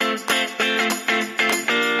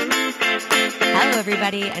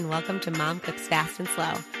everybody, and welcome to Mom Cooks Fast and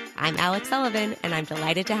Slow. I'm Alec Sullivan, and I'm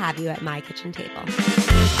delighted to have you at my kitchen table.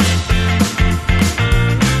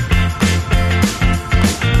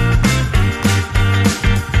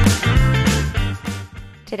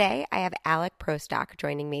 Today, I have Alec Prostok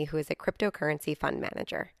joining me, who is a cryptocurrency fund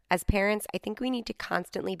manager. As parents, I think we need to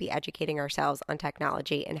constantly be educating ourselves on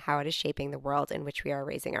technology and how it is shaping the world in which we are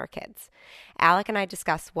raising our kids. Alec and I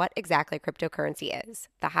discuss what exactly cryptocurrency is,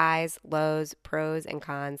 the highs, lows, pros, and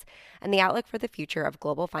cons, and the outlook for the future of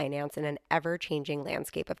global finance in an ever-changing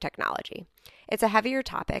landscape of technology. It's a heavier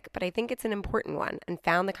topic, but I think it's an important one and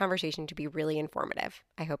found the conversation to be really informative.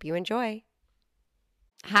 I hope you enjoy.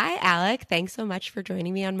 Hi, Alec. Thanks so much for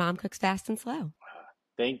joining me on Mom Cooks Fast and Slow.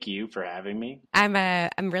 Thank you for having me.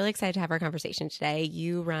 I'm really excited to have our conversation today.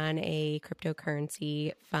 You run a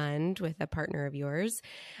cryptocurrency fund with a partner of yours.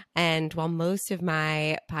 And while most of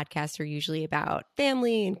my podcasts are usually about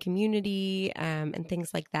family and community and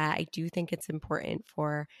things like that, I do think it's important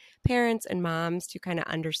for parents and moms to kind of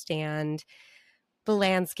understand the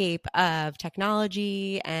landscape of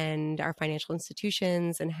technology and our financial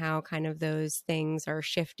institutions and how kind of those things are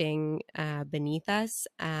shifting beneath us,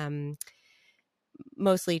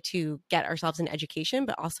 mostly to get ourselves an education,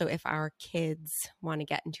 but also if our kids want to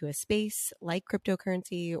get into a space like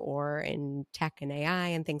cryptocurrency or in tech and AI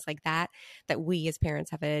and things like that, that we as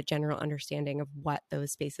parents have a general understanding of what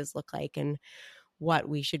those spaces look like and what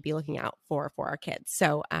we should be looking out for our kids.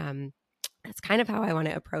 So, that's kind of how I want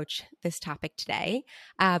to approach this topic today.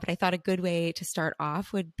 But I thought a good way to start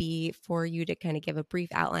off would be for you to kind of give a brief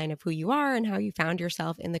outline of who you are and how you found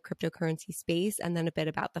yourself in the cryptocurrency space, and then a bit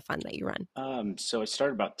about the fund that you run. So I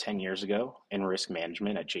started about 10 years ago in risk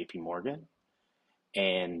management at JP Morgan.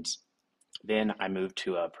 And then I moved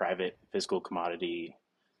to a private physical commodity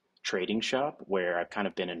trading shop where I've kind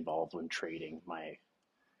of been involved in trading my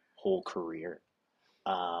whole career.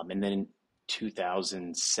 And then in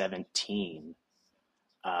 2017,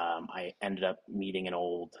 I ended up meeting an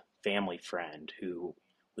old family friend who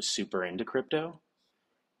was super into crypto.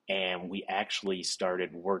 And we actually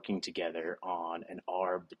started working together on an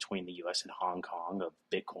arb between the US and Hong Kong of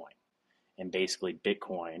Bitcoin. And basically,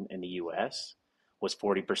 Bitcoin in the US was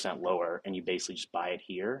 40% lower, and you basically just buy it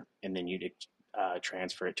here, and then you'd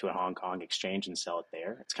transfer it to a Hong Kong exchange and sell it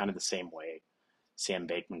there. It's kind of the same way Sam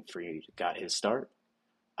Bankman-Fried got his start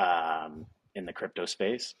in the crypto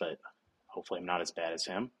space, but hopefully I'm not as bad as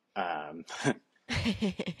him.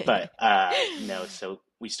 So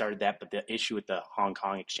we started that, but the issue with the Hong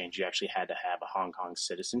Kong exchange, you actually had to have a Hong Kong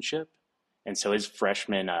citizenship. And so his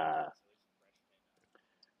freshman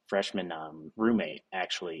roommate,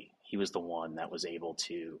 actually, he was the one that was able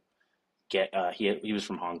to get, he was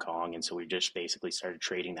from Hong Kong. And so we just basically started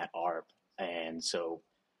trading that ARB. And so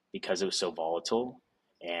because it was so volatile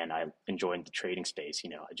and I enjoyed the trading space,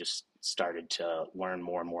 I just started to learn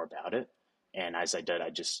more and more about it. And as I did,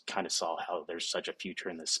 I just kind of saw how there's such a future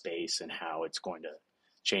in this space and how it's going to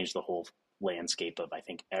change the whole landscape of, I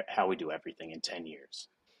think, how we do everything in 10 years.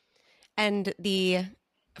 And the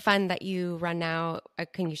fund that you run now,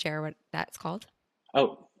 can you share what that's called?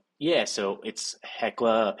 Oh, yeah. So it's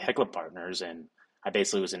Hekla Partners. And I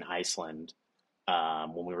basically was in Iceland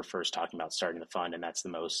when we were first talking about starting the fund. And that's the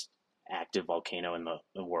most active volcano in the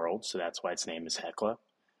world. So that's why its name is Hekla.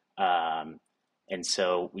 And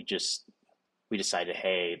so we decided,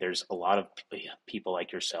 hey, there's a lot of people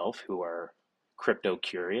like yourself who are crypto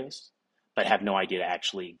curious, but have no idea to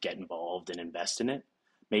actually get involved and invest in it.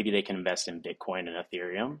 Maybe they can invest in Bitcoin and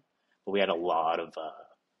Ethereum, but we had a lot of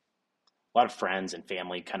friends and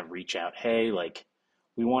family kind of reach out, hey, like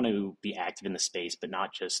we want to be active in the space, but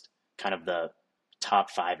not just kind of the top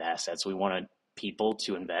 5 assets. We wanted people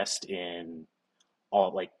to invest in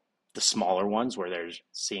all like the smaller ones where they're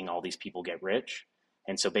seeing all these people get rich.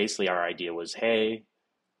 And so basically our idea was, hey,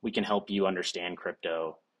 we can help you understand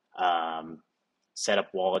crypto, set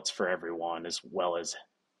up wallets for everyone, as well as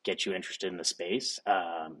get you interested in the space,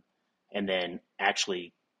 and then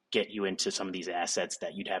actually get you into some of these assets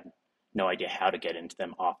that you'd have no idea how to get into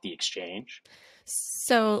them off the exchange.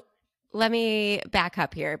 So let me back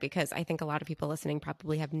up here because I think a lot of people listening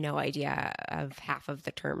probably have no idea of half of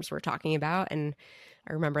the terms we're talking about. And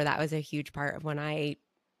I remember that was a huge part of when I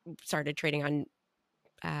started trading on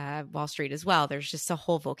Wall Street as well. There's just a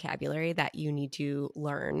whole vocabulary that you need to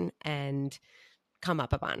learn and come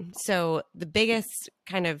up upon. So the biggest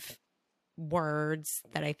kind of words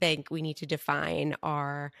that I think we need to define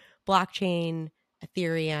are blockchain,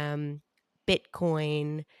 Ethereum,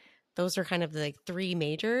 Bitcoin. Those are kind of the 3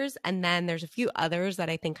 majors. And then there's a few others that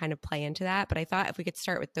I think kind of play into that. But I thought if we could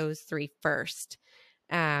start with those 3 first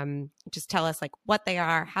just tell us like what they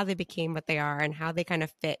are, how they became what they are, and how they kind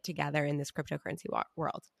of fit together in this cryptocurrency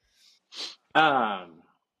world. Um,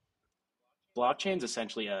 Blockchain is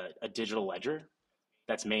essentially a digital ledger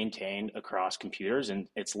that's maintained across computers, and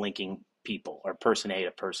it's linking people or person A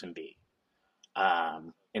to person B.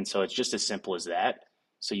 And so it's just as simple as that.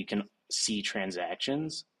 So you can see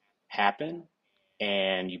transactions happen,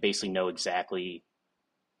 and you basically know exactly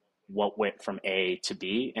what went from A to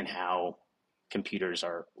B and how computers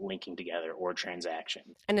are linking together or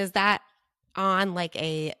transactions. And is that on like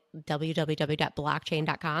a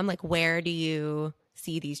www.blockchain.com? Like, where do you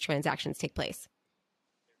see these transactions take place?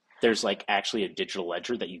 There's like actually a digital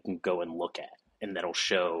ledger that you can go and look at, and that'll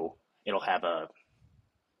show, it'll have a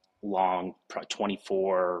long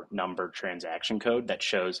 24 number transaction code that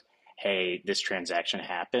shows, hey, this transaction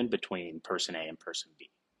happened between person A and person B.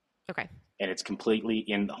 Okay. And it's completely,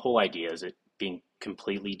 and the whole idea is it being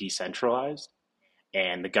completely decentralized,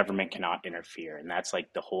 and the government cannot interfere. And that's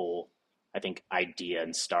like the whole, I think, idea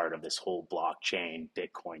and start of this whole blockchain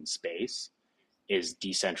Bitcoin space is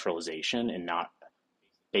decentralization and not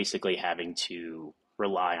basically having to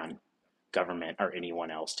rely on government or anyone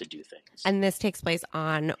else to do things. And this takes place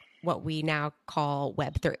on what we now call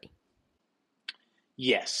Web3.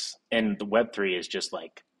 Yes, and the Web3 is just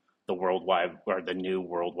like the worldwide or the new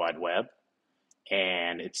World Wide Web,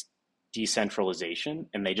 and it's decentralization,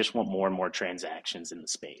 and they just want more and more transactions in the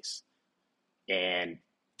space. And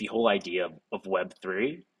the whole idea of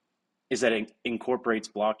Web3 is that it incorporates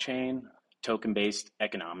blockchain, token based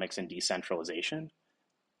economics, and decentralization.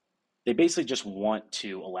 They basically just want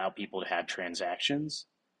to allow people to have transactions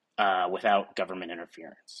without government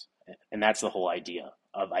interference. And that's the whole idea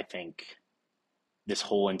of, I think, this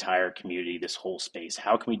whole entire community, this whole space.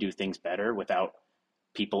 How can we do things better without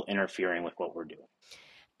people interfering with what we're doing?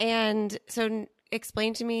 And so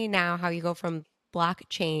explain to me now how you go from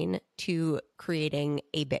blockchain to creating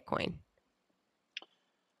a Bitcoin.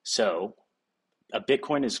 So, a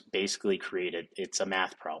Bitcoin is basically created, it's a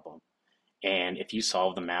math problem. And if you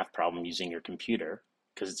solve the math problem using your computer,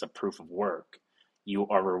 because it's a proof of work, you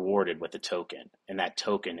are rewarded with a token. And that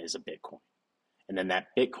token is a Bitcoin. And then that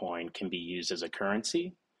Bitcoin can be used as a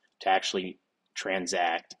currency to actually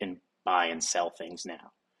transact and buy and sell things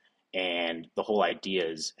now. And the whole idea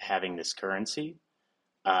is having this currency,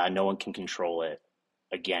 no one can control it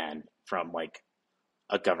again from like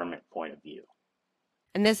a government point of view.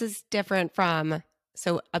 And this is different from,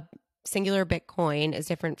 so a singular Bitcoin is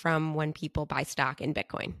different from when people buy stock in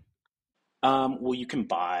Bitcoin. Well, you can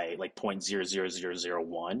buy like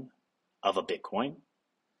 0.00001 of a Bitcoin,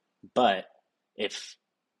 but if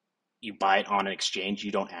you buy it on an exchange,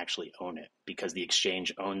 you don't actually own it because the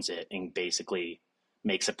exchange owns it and basically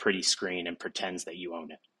makes a pretty screen and pretends that you own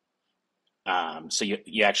it. So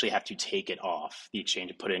you actually have to take it off the exchange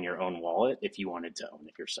and put it in your own wallet if you wanted to own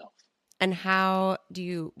it yourself. And how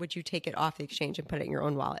would you take it off the exchange and put it in your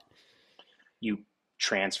own wallet? You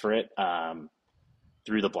transfer it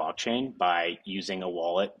through the blockchain by using a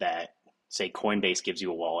wallet that, say, Coinbase gives you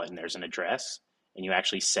a wallet and there's an address, and you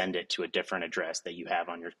actually send it to a different address that you have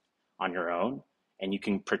on your own, and you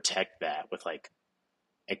can protect that with like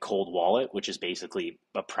a cold wallet, which is basically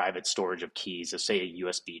a private storage of keys, so say a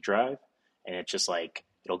USB drive, and it's just like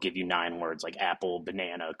it'll give you 9 words like apple,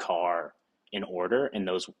 banana, car in order, and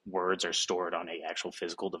those words are stored on a actual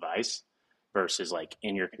physical device versus like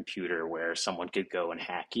in your computer where someone could go and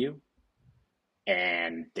hack you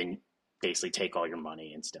and then basically take all your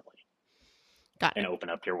money instantly. Got And it. open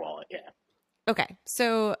up your wallet. Yeah. Okay.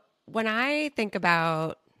 So when I think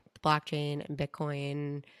about blockchain and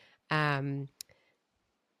Bitcoin, um,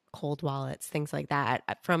 cold wallets, things like that,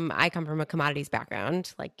 I come from a commodities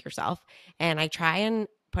background like yourself, and I try and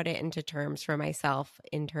put it into terms for myself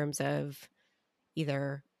in terms of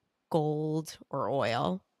either gold or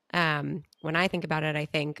oil. When I think about it, I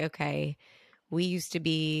think, okay, we used to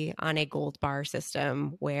be on a gold bar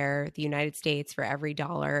system where the United States, for every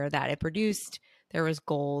dollar that it produced, there was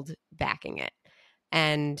gold backing it.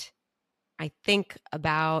 And I think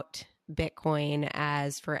about Bitcoin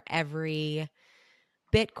as for every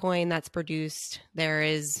Bitcoin that's produced, there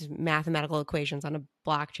is mathematical equations on a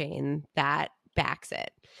blockchain that backs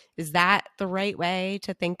it. Is that the right way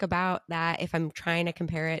to think about that if I'm trying to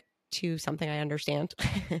compare it to something I understand?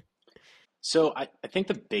 So I think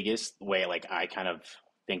the biggest way, like I kind of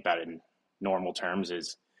think about it in normal terms,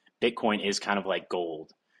 is Bitcoin is kind of like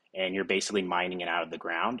gold, and you're basically mining it out of the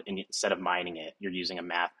ground. And instead of mining it, you're using a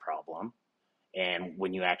math problem. And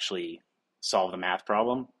when you actually solve the math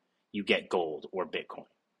problem, you get gold or Bitcoin.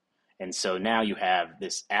 And so now you have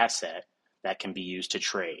this asset that can be used to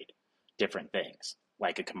trade different things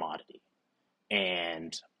like a commodity.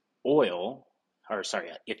 And oil, or sorry,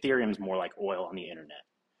 Ethereum is more like oil on the internet.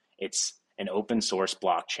 It's an open source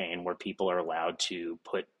blockchain where people are allowed to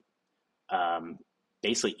put um,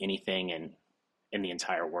 basically anything in the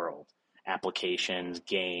entire world, applications,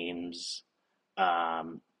 games,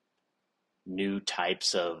 um, new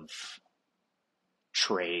types of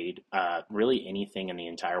trade, really anything in the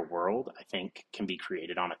entire world, I think can be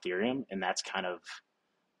created on Ethereum. And that's kind of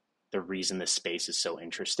the reason this space is so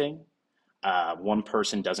interesting. One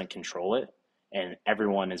person doesn't control it, and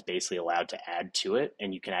everyone is basically allowed to add to it,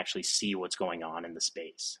 and you can actually see what's going on in the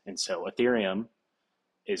space. And so Ethereum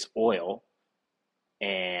is oil,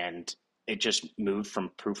 and it just moved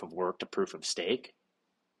from proof of work to proof of stake.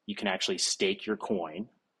 You can actually stake your coin,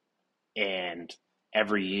 and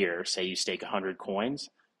every year, say you stake 100 coins,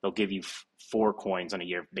 they'll give you 4 coins on a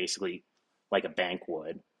year, basically like a bank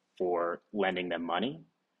would, for lending them money.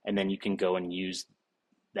 And then you can go and use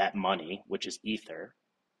that money, which is Ether,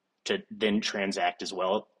 to then transact as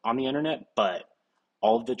well on the internet. But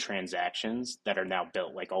all of the transactions that are now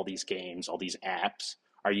built, like all these games, all these apps,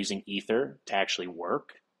 are using Ether to actually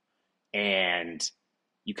work. And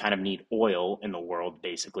you kind of need oil in the world,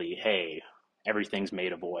 basically. Hey, everything's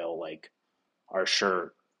made of oil, like our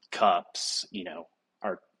shirt, cups,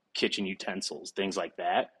 our kitchen utensils, things like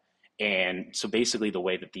that. And so basically, the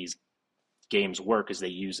way that these games work is they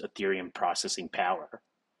use Ethereum processing power,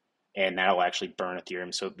 and that'll actually burn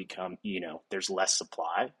Ethereum. So it become, there's less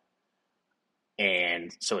supply.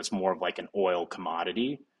 And so it's more of like an oil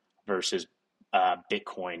commodity versus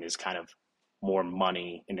Bitcoin is kind of more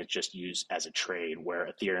money and it's just used as a trade, where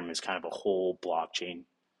Ethereum is kind of a whole blockchain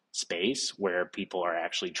space where people are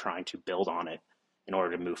actually trying to build on it in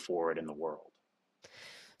order to move forward in the world.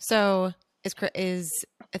 So is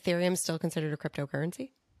Ethereum still considered a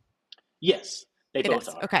cryptocurrency? Yes, they It both is.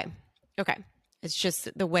 are. Okay. It's just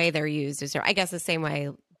the way they're used is, I guess, the same way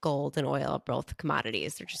gold and oil are both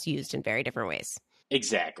commodities. They're just used in very different ways.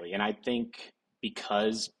 Exactly. And I think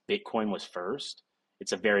because Bitcoin was first,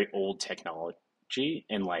 it's a very old technology.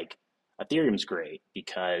 And like Ethereum's great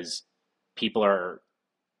because people are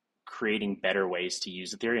creating better ways to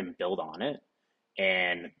use Ethereum and build on it.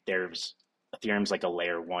 And Ethereum's like a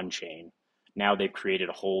layer one chain. Now they've created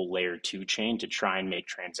a whole layer two chain to try and make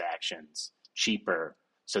transactions cheaper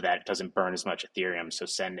so that it doesn't burn as much Ethereum. So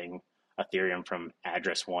sending Ethereum from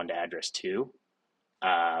address one to address two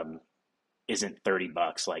um, isn't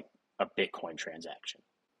 $30 like a Bitcoin transaction.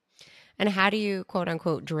 And how do you quote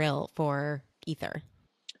unquote drill for Ether?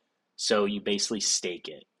 So you basically stake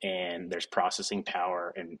it, and there's processing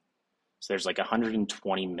power, and so there's like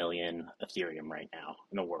 120 million Ethereum right now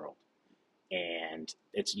in the world, and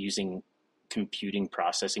it's using computing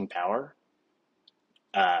processing power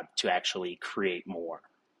to actually create more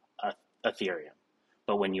Ethereum.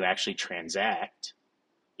 But when you actually transact,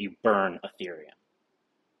 you burn Ethereum,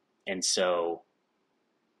 and so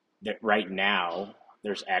that right now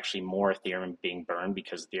there's actually more Ethereum being burned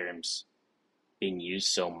because Ethereum's being used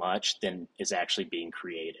so much than is actually being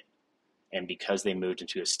created. And because they moved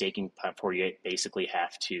into a staking platform, you basically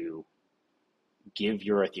have to give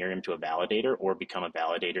your Ethereum to a validator or become a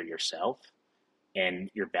validator yourself. And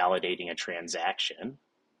you're validating a transaction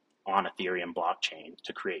on Ethereum blockchain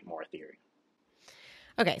to create more Ethereum.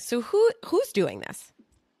 Okay, so who's doing this?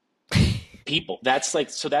 People. That's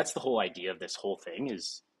the whole idea of this whole thing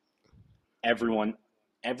is everyone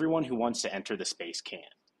who wants to enter the space can.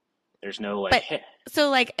 There's no like, But hey. so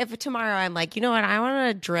like if tomorrow I'm like, you know what, I want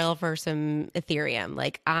to drill for some Ethereum.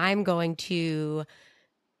 Like I'm going to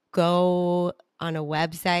go on a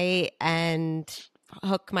website and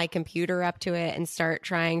hook my computer up to it and start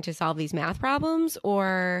trying to solve these math problems,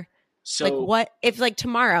 or like So what if like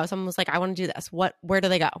tomorrow someone was like, I want to do this. Where do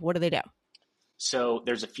they go? What do they do? So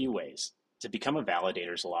there's a few ways. To become a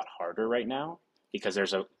validator is a lot harder right now because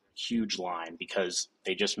there's a huge line because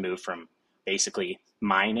they just moved from basically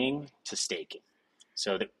mining to staking.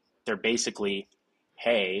 So they're basically,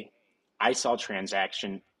 hey, I saw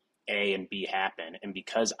transaction A and B happen, and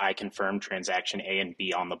because I confirmed transaction A and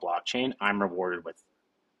B on the blockchain, I'm rewarded with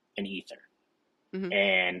an ether. Mm-hmm.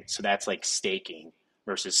 And so that's like staking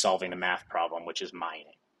versus solving the math problem, which is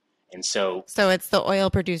mining. And so it's the oil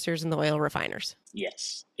producers and the oil refiners.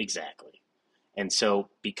 yes, exactly. And so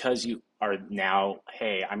because you are now,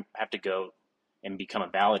 hey, I have to go and become a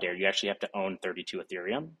validator, you actually have to own 32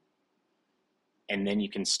 Ethereum. And then you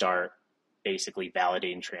can start basically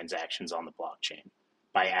validating transactions on the blockchain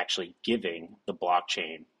by actually giving the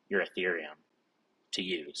blockchain your Ethereum to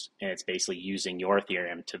use. And it's basically using your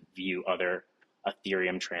Ethereum to view other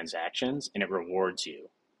Ethereum transactions, and it rewards you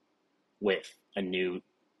with a new,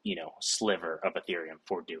 sliver of Ethereum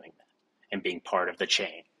for doing that. and being part of the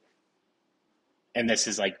chain. And this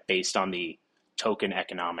is like based on the token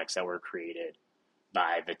economics that were created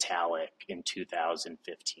by Vitalik in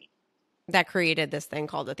 2015. That created this thing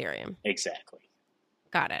called Ethereum. Exactly.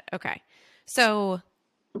 Got it. Okay. So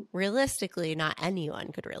realistically, not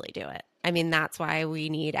anyone could really do it. I mean, that's why we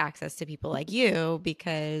need access to people like you,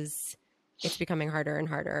 because it's becoming harder and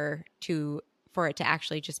harder for it to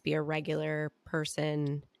actually just be a regular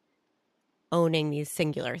person owning these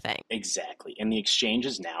singular things. Exactly. And the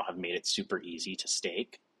exchanges now have made it super easy to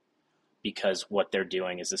stake, because what they're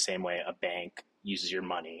doing is the same way a bank uses your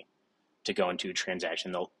money to go into a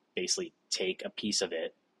transaction. They'll basically take a piece of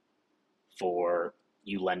it for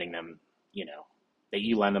you lending them, that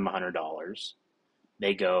you lend them $100.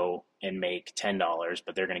 They go and make $10,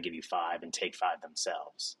 but they're going to give you $5 and take $5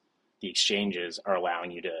 themselves. The exchanges are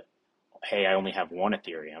allowing you to, hey, I only have one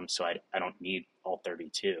Ethereum, so I don't need all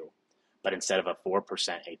 32. But instead of a 4%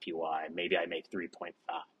 APY, maybe I make 3.5.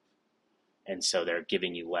 And so they're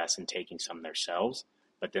giving you less and taking some themselves,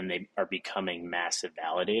 but then they are becoming massive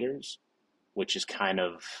validators, which is kind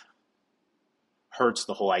of hurts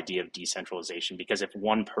the whole idea of decentralization, because if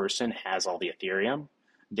one person has all the Ethereum,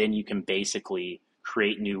 then you can basically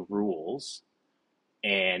create new rules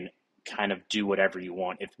and kind of do whatever you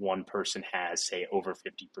want if one person has, say, over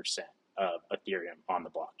 50% of Ethereum on the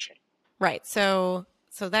blockchain. Right. So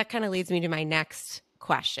that kind of leads me to my next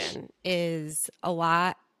question. Is a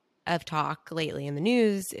lot of talk lately in the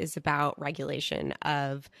news is about regulation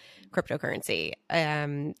of cryptocurrency.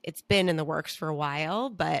 It's been in the works for a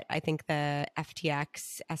while, but I think the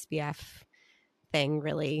FTX SBF thing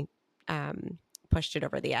really pushed it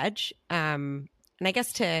over the edge. And I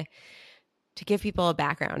guess to give people a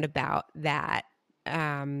background about that,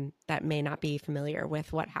 that may not be familiar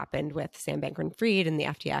with what happened with Sam Bankman-Fried and the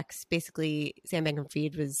FTX. Basically, Sam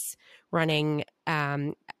Bankman-Fried was running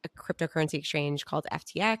a cryptocurrency exchange called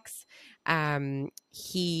FTX.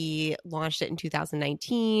 He launched it in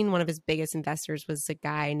 2019. One of his biggest investors was a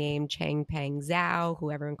guy named Changpeng Zhao,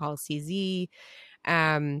 who everyone calls CZ.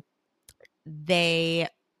 They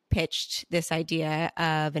pitched this idea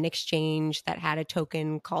of an exchange that had a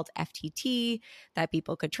token called FTT that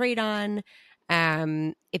people could trade on.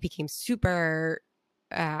 It became super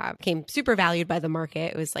valued by the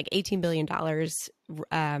market. It was like $18 billion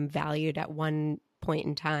valued at one point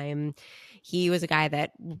in time. He was a guy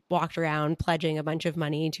that walked around pledging a bunch of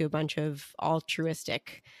money to a bunch of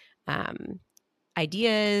altruistic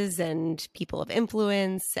ideas and people of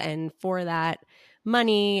influence. And for that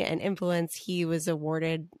money and influence, he was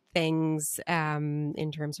awarded things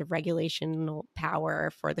in terms of regulational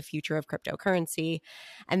power for the future of cryptocurrency.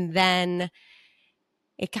 And then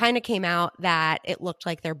it kind of came out that it looked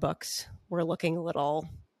like their books were looking a little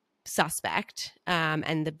suspect.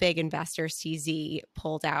 And the big investor, CZ,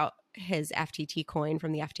 pulled out his FTT coin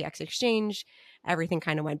from the FTX exchange. Everything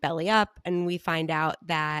kind of went belly up. And we find out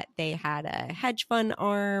that they had a hedge fund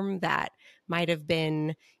arm that might have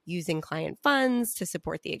been using client funds to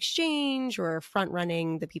support the exchange, or front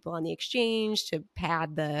running the people on the exchange to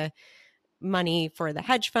pad the money for the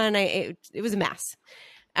hedge fund. It was a mess.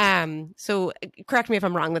 So correct me if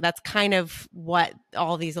I'm wrong, but that's kind of what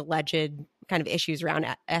all these alleged kind of issues around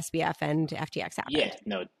SBF and FTX happened. Yeah,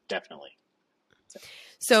 no, definitely.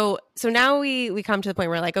 So now we come to the point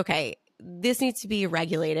where, like, okay, this needs to be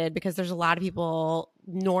regulated, because there's a lot of people,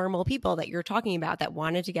 normal people that you're talking about, that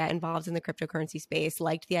wanted to get involved in the cryptocurrency space,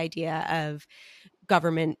 liked the idea of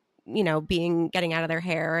government, getting out of their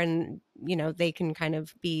hair, and, they can kind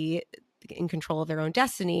of be in control of their own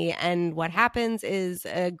destiny. And what happens is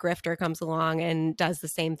a grifter comes along and does the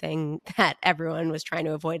same thing that everyone was trying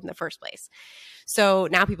to avoid in the first place. So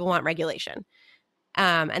now people want regulation.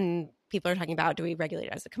 And people are talking about, do we regulate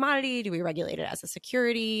it as a commodity? Do we regulate it as a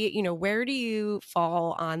security? Where do you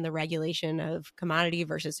fall on the regulation of commodity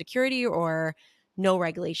versus security, or no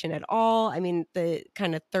regulation at all? I mean, the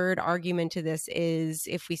kind of third argument to this is,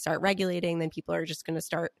 if we start regulating, then people are just going to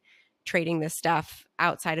start trading this stuff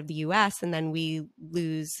outside of the US, and then we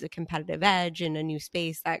lose a competitive edge in a new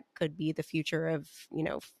space that could be the future of,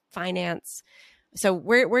 finance. So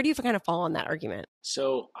where do you kind of fall on that argument?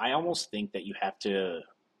 So I almost think that you have to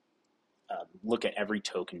look at every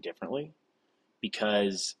token differently,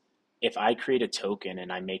 because if I create a token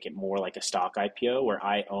and I make it more like a stock IPO, where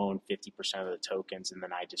I own 50% of the tokens and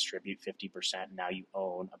then I distribute 50%, and now you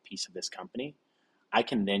own a piece of this company, I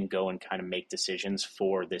can then go and kind of make decisions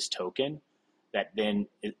for this token that then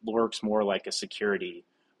it works more like a security,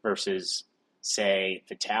 versus, say,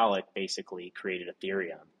 Vitalik basically created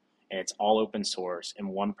Ethereum and it's all open source, and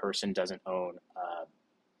one person doesn't own a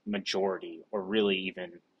majority, or really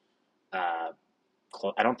even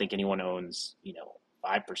I don't think anyone owns,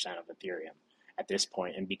 5% of Ethereum at this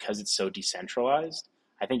point. And because it's so decentralized,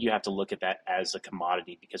 I think you have to look at that as a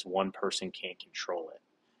commodity because one person can't control it.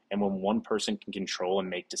 And when one person can control and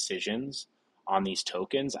make decisions on these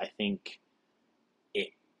tokens, I think it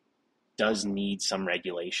does need some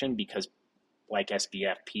regulation because, like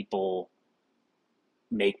SBF, people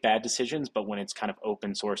make bad decisions, but when it's kind of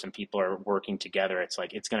open source and people are working together, it's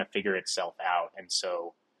like it's going to figure itself out. And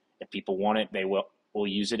so if people want it, they will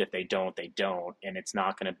use it. If they don't, they don't. And it's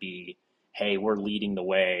not going to be, hey, we're leading the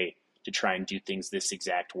way to try and do things this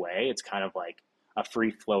exact way. It's kind of like a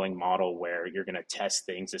free flowing model where you're going to test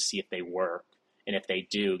things to see if they work. And if they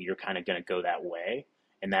do, you're kind of going to go that way.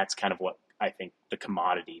 And that's kind of what I think the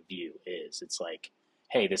commodity view is. It's like,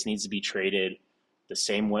 hey, this needs to be traded the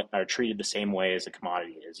same way or treated the same way as a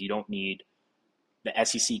commodity is. You don't need the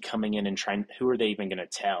SEC coming in and trying, who are they even going to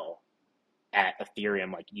tell at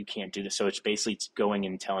Ethereum, like, you can't do this? So it's basically going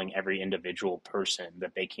and telling every individual person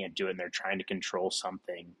that they can't do it, and they're trying to control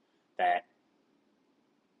something that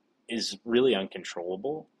is really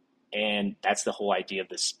uncontrollable. And that's the whole idea of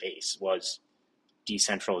this space was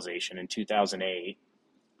decentralization. In 2008,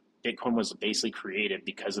 Bitcoin was basically created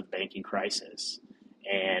because of the banking crisis.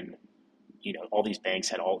 And all these banks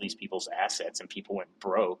had all these people's assets, and people went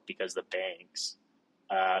broke because the banks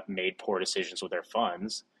made poor decisions with their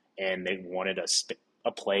funds, and they wanted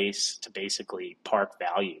a place to basically park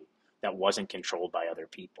value that wasn't controlled by other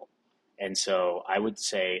people. And so I would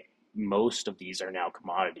say most of these are now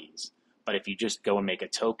commodities. But if you just go and make a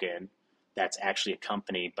token that's actually a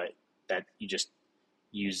company, but that you just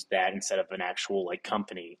use that instead of an actual like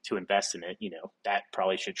company to invest in it, that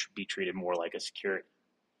probably should be treated more like a security.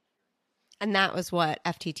 And that was what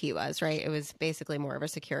FTT was, right? It was basically more of a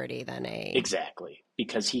security than a... Exactly,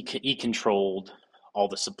 because he controlled all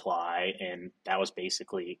the supply, and that was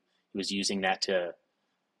basically, he was using that to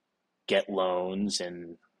get loans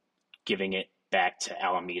and giving it back to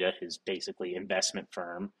Alameda, his basically investment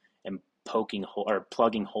firm, and plugging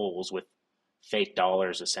holes with fake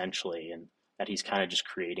dollars essentially, and that he's kind of just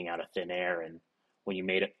creating out of thin air. And when you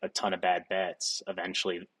made a ton of bad bets,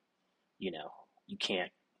 eventually, you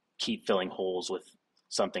can't keep filling holes with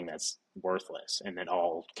something that's worthless, and it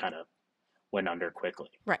all kind of went under quickly.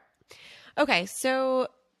 Right. Okay, so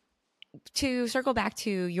to circle back to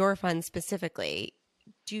your fund specifically,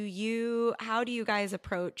 how do you guys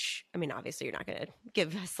approach, I mean, obviously you're not going to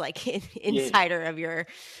give us like an insider of your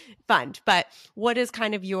fund, but what is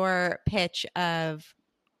kind of your pitch of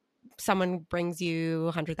someone brings you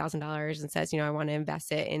 $100,000 and says, I want to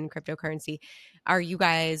invest it in cryptocurrency? Are you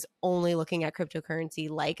guys only looking at cryptocurrency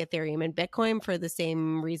like Ethereum and Bitcoin for the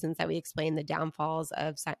same reasons that we explained the downfalls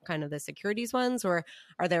of kind of the securities ones? Or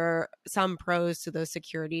are there some pros to those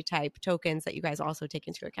security type tokens that you guys also take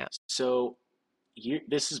into account? So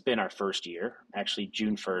this has been our first year. Actually,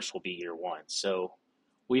 June 1st will be year one. So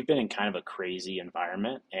we've been in kind of a crazy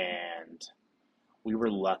environment, and we were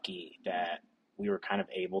lucky that we were kind of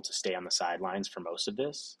able to stay on the sidelines for most of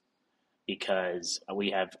this because we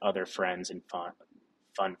have other friends and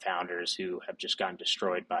fund founders who have just gotten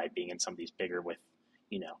destroyed by being in some of these bigger with,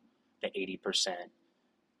 the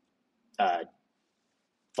 80%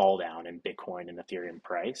 fall down in Bitcoin and Ethereum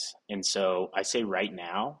price. And so I say right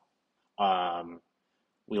now,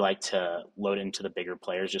 we like to load into the bigger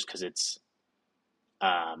players just because it's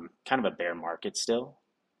kind of a bear market still,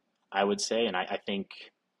 I would say. And I think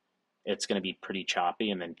it's going to be pretty choppy.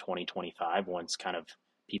 And then 2025, once kind of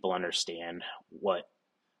people understand what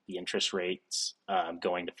the interest rates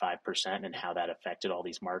going to 5% and how that affected all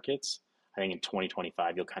these markets, I think in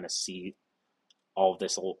 2025, you'll kind of see all of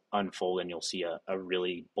this will unfold, and you'll see a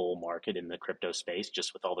really bull market in the crypto space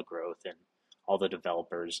just with all the growth and all the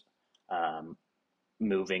developers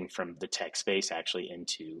moving from the tech space actually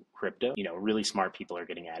into crypto. Really smart people are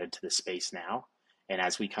getting added to the space now. And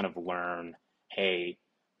as we kind of learn, hey,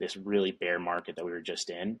 this really bear market that we were just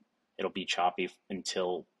in, it'll be choppy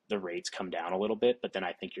until the rates come down a little bit. But then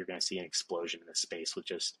I think you're going to see an explosion in the space with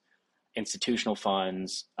just institutional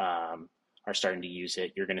funds are starting to use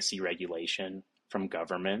it. You're going to see regulation from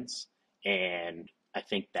governments. And I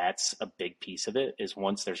think that's a big piece of it is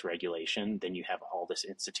once there's regulation, then you have all this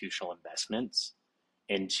institutional investments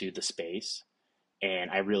into the space. And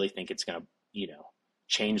I really think it's going to,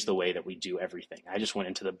 change the way that we do everything. I just went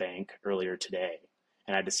into the bank earlier today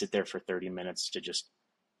and I had to sit there for 30 minutes to just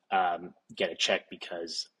get a check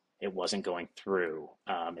because it wasn't going through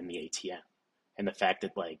in the ATM. And the fact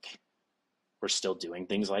that we're still doing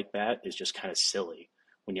things like that is just kind of silly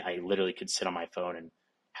when I literally could sit on my phone and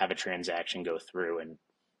have a transaction go through in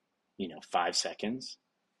 5 seconds.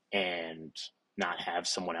 And not have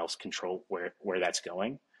someone else control where that's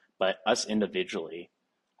going. But us individually,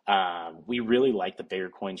 we really like the bigger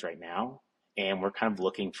coins right now, and we're kind of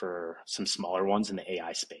looking for some smaller ones in the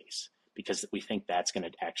AI space because we think that's going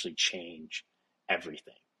to actually change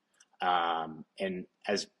everything. And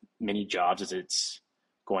as many jobs as it's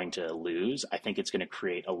going to lose, I think it's going to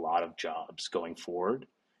create a lot of jobs going forward.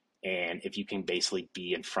 And if you can basically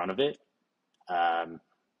be in front of it, um,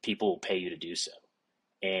 people will pay you to do so.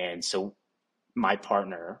 And so my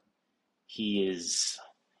partner, he is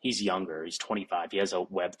he's younger. He's 25. He has a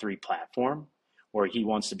Web3 platform where he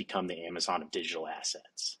wants to become the Amazon of digital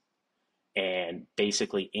assets. And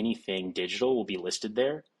basically anything digital will be listed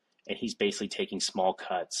there. And he's basically taking small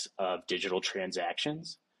cuts of digital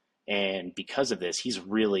transactions. And because of this, he's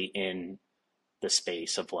really in the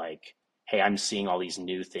space of like, hey, I'm seeing all these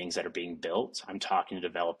new things that are being built. I'm talking to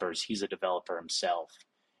developers. He's a developer himself.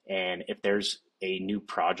 And if there's a new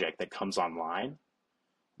project that comes online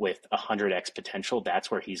with 100x potential, that's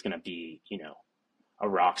where he's going to be, a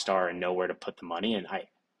rock star and know where to put the money. And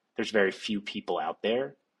there's very few people out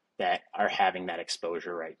there that are having that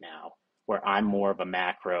exposure right now. Where I'm more of a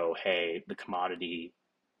macro, hey, the commodity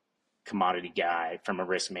guy from a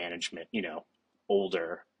risk management,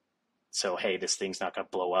 older. So hey, this thing's not going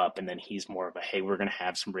to blow up. And then he's more of a, hey, we're going to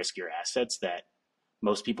have some riskier assets that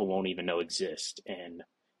most people won't even know exist. And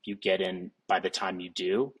if you get in by the time you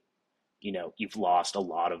do, you've lost a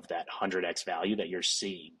lot of that 100x value that you're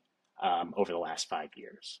seeing over the last 5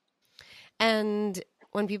 years. And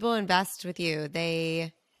when people invest with you,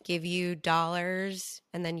 they give you dollars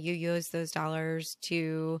and then you use those dollars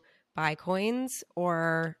to buy coins,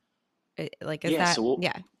 or like, is Yeah, that, so we'll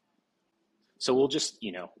yeah. so we'll just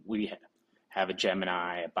we have a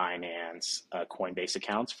Gemini, a Binance, Coinbase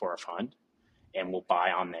accounts for our fund, and we'll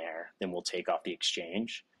buy on there. Then we'll take off the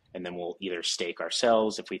exchange, and then we'll either stake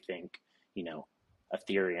ourselves if we think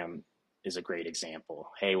Ethereum is a great example.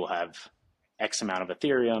 Hey, we'll have X amount of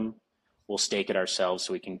Ethereum. We'll stake it ourselves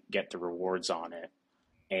so we can get the rewards on it.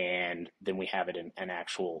 And then we have it in an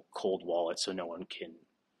actual cold wallet so no one can,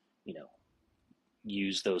 you know,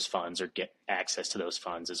 use those funds or get access to those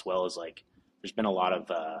funds, as well as like there's been a lot of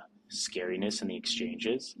scariness in the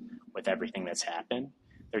exchanges with everything that's happened.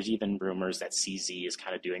 There's even rumors that CZ is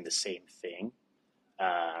kind of doing the same thing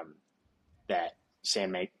that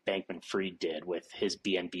Sam Bankman-Fried did with his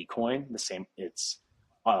BNB coin. The same, it's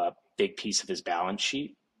a big piece of his balance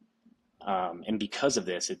sheet, and because of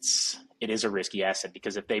this, it is a risky asset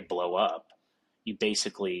because if they blow up, you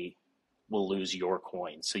basically will lose your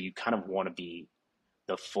coin. So you kind of want to be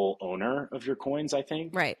the full owner of your coins, I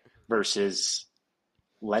think, Right. versus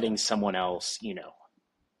letting someone else,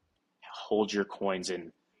 hold your coins,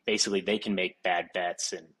 and basically they can make bad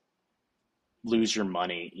bets and lose your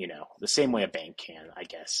money, the same way a bank can, I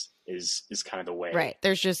guess, is kind of the way, Right.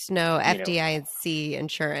 There's just no you know, FDIC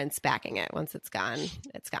insurance backing it. Once it's gone,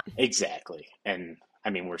 it's gone. exactly. And I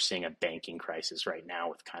mean, we're seeing a banking crisis right now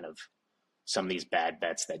with kind of some of these bad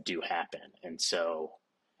bets that do happen. And so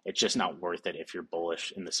it's just not worth it if you're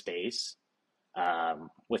bullish in the space,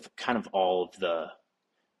 with kind of all of the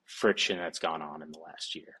friction that's gone on in the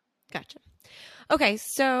last year. Gotcha. Okay.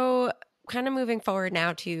 So, kind of moving forward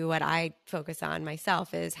now to what I focus on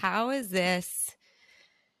myself is how is this,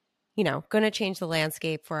 going to change the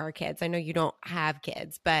landscape for our kids? I know you don't have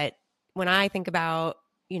kids, but when I think about,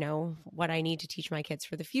 what I need to teach my kids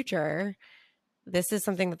for the future, this is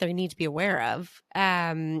something that they need to be aware of,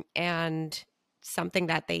 and something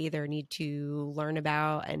that they either need to learn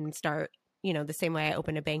about and start, the same way I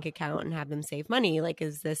open a bank account and have them save money. Like,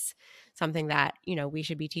 is this something that, we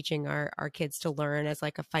should be teaching our kids to learn as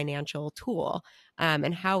like a financial tool?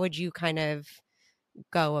 And how would you kind of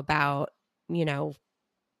go about,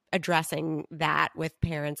 addressing that with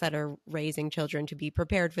parents that are raising children to be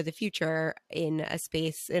prepared for the future in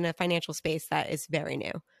a financial space that is very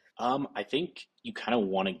new? I think you kind of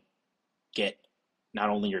want to get not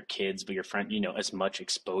only your kids but your friend, as much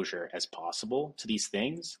exposure as possible to these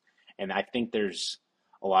things. And I think there's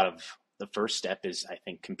a lot of the first step is, I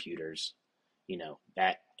think, computers.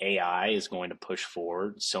 That AI is going to push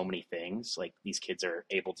forward so many things. Like, these kids are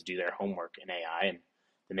able to do their homework in AI, and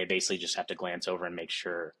then they basically just have to glance over and make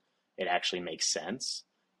sure it actually makes sense.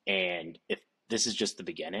 And if this is just the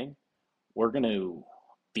beginning, we're going to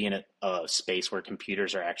be in a space where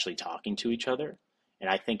computers are actually talking to each other. And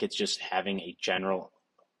I think it's just having a general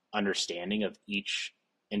understanding of each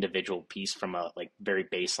individual piece from a like very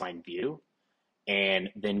baseline view, and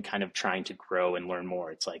then kind of trying to grow and learn more.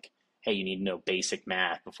 It's like, hey, you need to know basic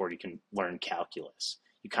math before you can learn calculus.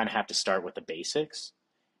 You kind of have to start with the basics,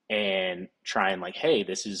 and try and like, hey,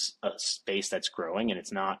 this is a space that's growing and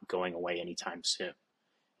it's not going away anytime soon.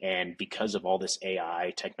 And because of all this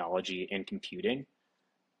AI technology and computing,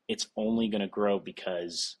 it's only going to grow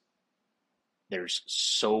because there's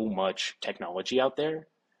so much technology out there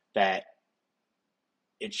that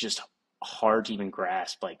it's just hard to even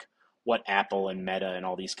grasp like what Apple and Meta and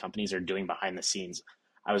all these companies are doing behind the scenes.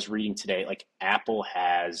 I was reading today, like Apple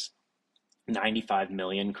has 95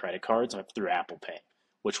 million credit cards through Apple Pay,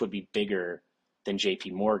 which would be bigger than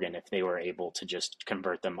JP Morgan if they were able to just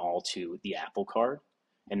convert them all to the Apple card,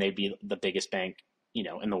 and they'd be the biggest bank,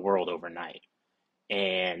 in the world overnight.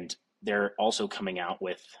 And they're also coming out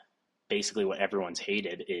with basically what everyone's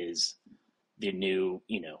hated is the new,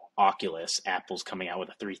 Oculus. Apple's coming out with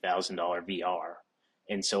a $3,000 VR.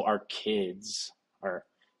 And so our kids, or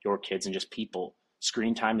your kids and just people,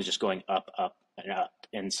 screen time is just going up, up, and up.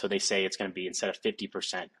 And so they say it's going to be, instead of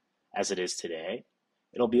 50% as it is today,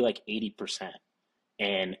 it'll be like 80%.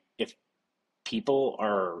 And if people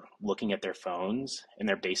are looking at their phones and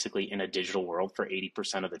they're basically in a digital world for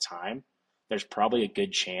 80% of the time, there's probably a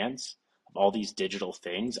good chance of all these digital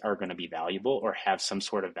things are going to be valuable or have some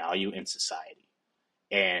sort of value in society.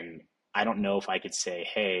 And I don't know if I could say,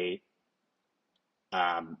 hey,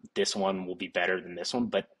 this one will be better than this one,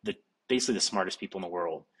 but basically the smartest people in the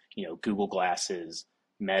world, Google Glasses,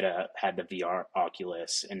 Meta had the VR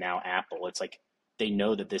Oculus, and now Apple. It's like they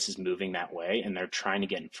know that this is moving that way and they're trying to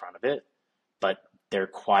get in front of it, but they're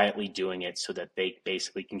quietly doing it so that they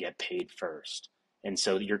basically can get paid first. And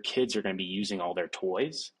so your kids are going to be using all their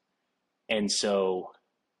toys. And so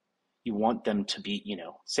you want them to be,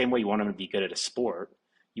 same way you want them to be good at a sport,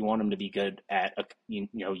 you want them to be good at,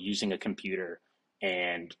 using a computer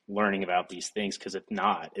and learning about these things. Because if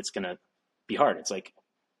not, it's going to be hard. It's like,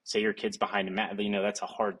 say your kid's behind in math, that's a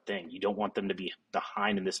hard thing. You don't want them to be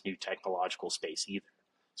behind in this new technological space either.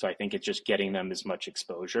 So I think it's just getting them as much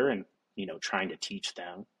exposure and, trying to teach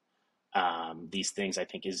them these things, I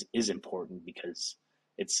think is important because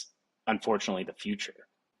it's unfortunately the future.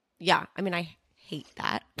 Yeah. I mean, I hate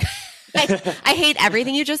that. I hate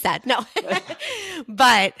everything you just said. No,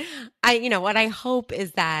 but what I hope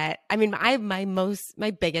is that, I mean,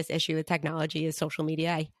 my biggest issue with technology is social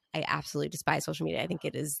media. I absolutely despise social media. I think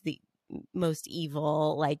it is the most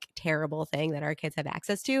evil, like terrible thing that our kids have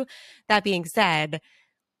access to. That being said,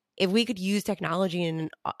 if we could use technology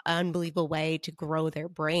in an unbelievable way to grow their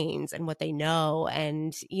brains and what they know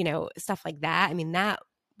and, stuff like that, I mean, that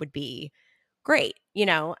would be great,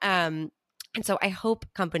 and so I hope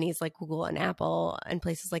companies like Google and Apple and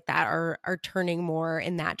places like that are turning more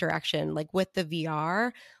in that direction. Like with the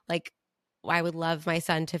VR, like I would love my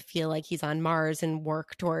son to feel like he's on Mars and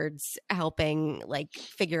work towards helping like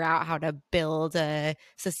figure out how to build a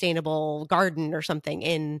sustainable garden or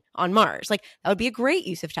something on Mars. Like that would be a great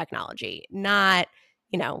use of technology, not,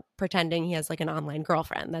 pretending he has like an online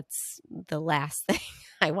girlfriend. That's the last thing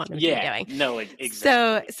I want him to be doing. No,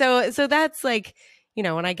 exactly. So that's like,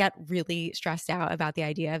 when I get really stressed out about the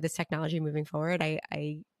idea of this technology moving forward,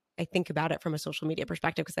 I think about it from a social media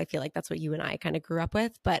perspective because I feel like that's what you and I kind of grew up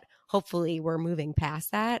with. But hopefully we're moving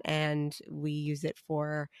past that and we use it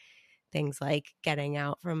for things like getting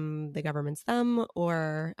out from the government's thumb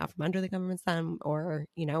or out from under the government's thumb or,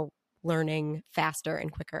 learning faster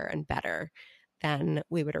and quicker and better than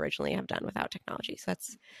we would originally have done without technology. So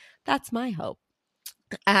that's my hope.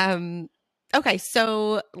 Okay,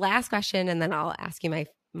 so last question, and then I'll ask you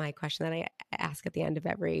my question that I ask at the end of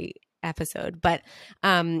every episode. But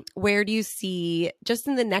where do you see, just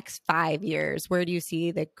in the next 5 years, where do you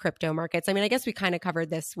see the crypto markets? I mean, I guess we kind of covered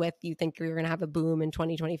this with, you think we're going to have a boom in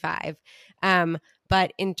 2025.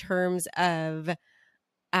 But in terms of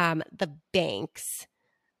the banks,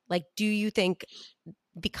 like, do you think,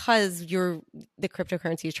 because the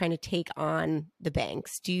cryptocurrency is trying to take on the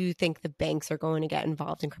banks, do you think the banks are going to get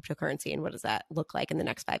involved in cryptocurrency, and what does that look like in the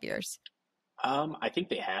next 5 years? I think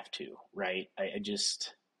they have to, right?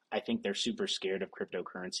 I think they're super scared of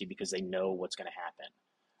cryptocurrency because they know what's going to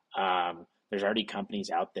happen. There's already companies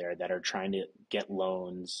out there that are trying to get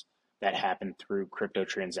loans that happen through crypto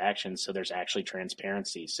transactions. So there's actually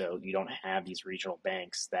transparency. So you don't have these regional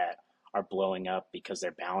banks that are blowing up because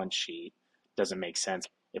their balance sheet doesn't make sense.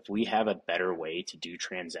 If we have a better way to do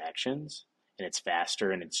transactions and it's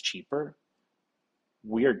faster and it's cheaper,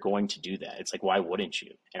 we are going to do that. It's like, why wouldn't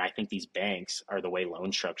you? And I think these banks are the way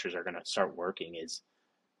loan structures are going to start working is,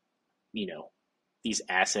 these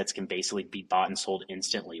assets can basically be bought and sold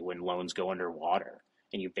instantly when loans go underwater.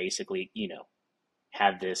 And you basically,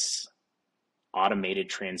 have this automated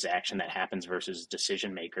transaction that happens versus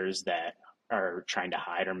decision makers that are trying to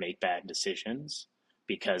hide or make bad decisions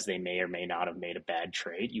because they may or may not have made a bad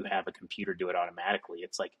trade. You have a computer do it automatically.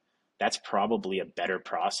 It's like that's probably a better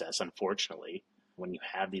process, unfortunately, when you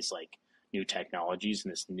have these like new technologies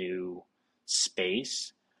in this new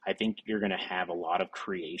space. I think you're going to have a lot of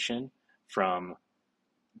creation from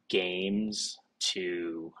games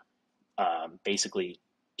to basically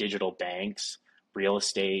digital banks, real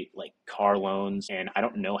estate, like car loans. And I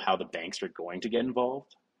don't know how the banks are going to get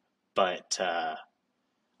involved, but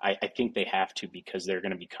I think they have to because they're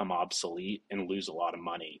going to become obsolete and lose a lot of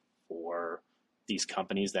money for these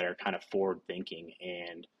companies that are kind of forward thinking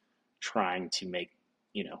and trying to make,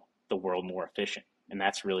 the world more efficient. And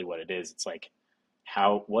that's really what it is. It's like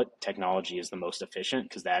what technology is the most efficient,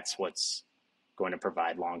 because that's what's going to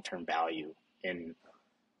provide long-term value in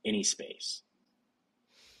any space.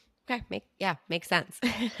 Okay. Makes sense.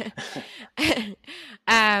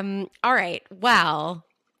 All right. Well,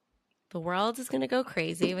 the world is going to go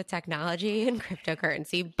crazy with technology and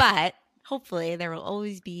cryptocurrency, but hopefully there will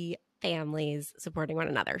always be families supporting one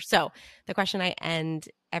another. So the question I end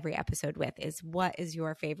every episode with is, what is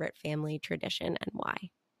your favorite family tradition and why?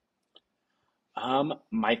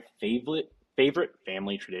 My favorite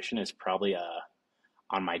family tradition is probably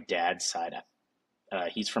on my dad's side.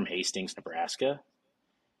 He's from Hastings, Nebraska,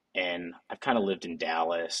 and I've kind of lived in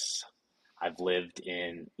Dallas. I've lived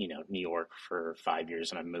in, New York for 5 years,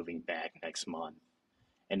 and I'm moving back next month.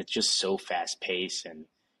 And it's just so fast paced, and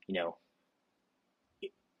you know,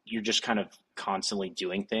 you're just kind of constantly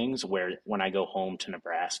doing things. Where when I go home to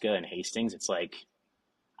Nebraska and Hastings, it's like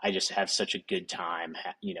I just have such a good time.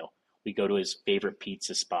 We go to his favorite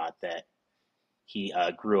pizza spot that he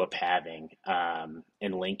grew up having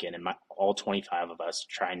in Lincoln, and all 25 of us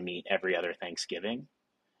try and meet every other Thanksgiving,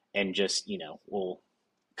 and just we'll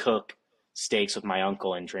cook steaks with my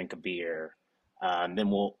uncle and drink a beer. Then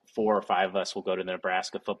four or five of us will go to the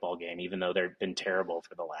Nebraska football game, even though they've been terrible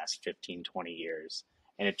for the last 15, 20 years.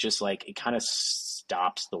 And it just like, it kind of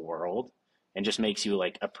stops the world and just makes you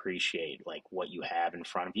like appreciate like what you have in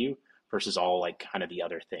front of you versus all like kind of the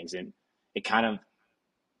other things. And it kind of,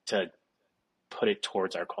 to put it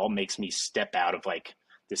towards our call, makes me step out of like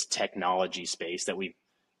this technology space that we've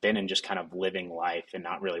been in, just kind of living life and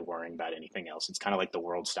not really worrying about anything else. It's kind of like the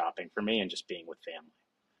world stopping for me and just being with family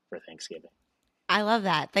for Thanksgiving. I love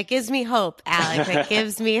that. That gives me hope, Alec. That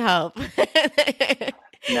gives me hope.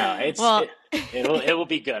 No, well, it will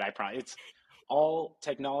be good. I promise. It's all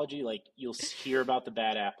technology. Like you'll hear about the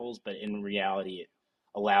bad apples, but in reality, it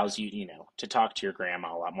allows you, to talk to your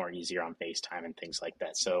grandma a lot more easier on FaceTime and things like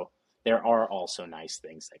that. So there are also nice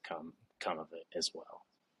things that come of it as well.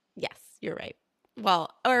 yes, you're right. Well,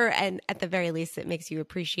 and at the very least, it makes you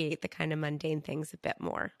appreciate the kind of mundane things a bit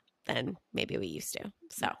more than maybe we used to.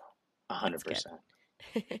 So 100%.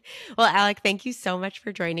 Well, Alec, thank you so much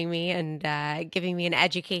for joining me and giving me an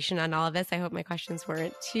education on all of this. I hope my questions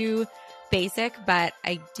weren't too basic, but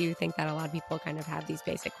I do think that a lot of people kind of have these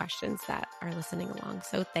basic questions that are listening along.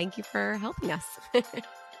 So thank you for helping us.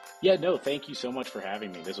 Yeah, no, thank you so much for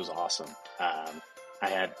having me. This was awesome. I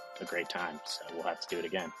had a great time, so we'll have to do it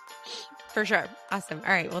again. For sure. Awesome.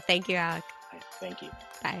 All right. Well, thank you, Alec. Thank you.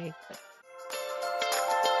 Bye. Bye.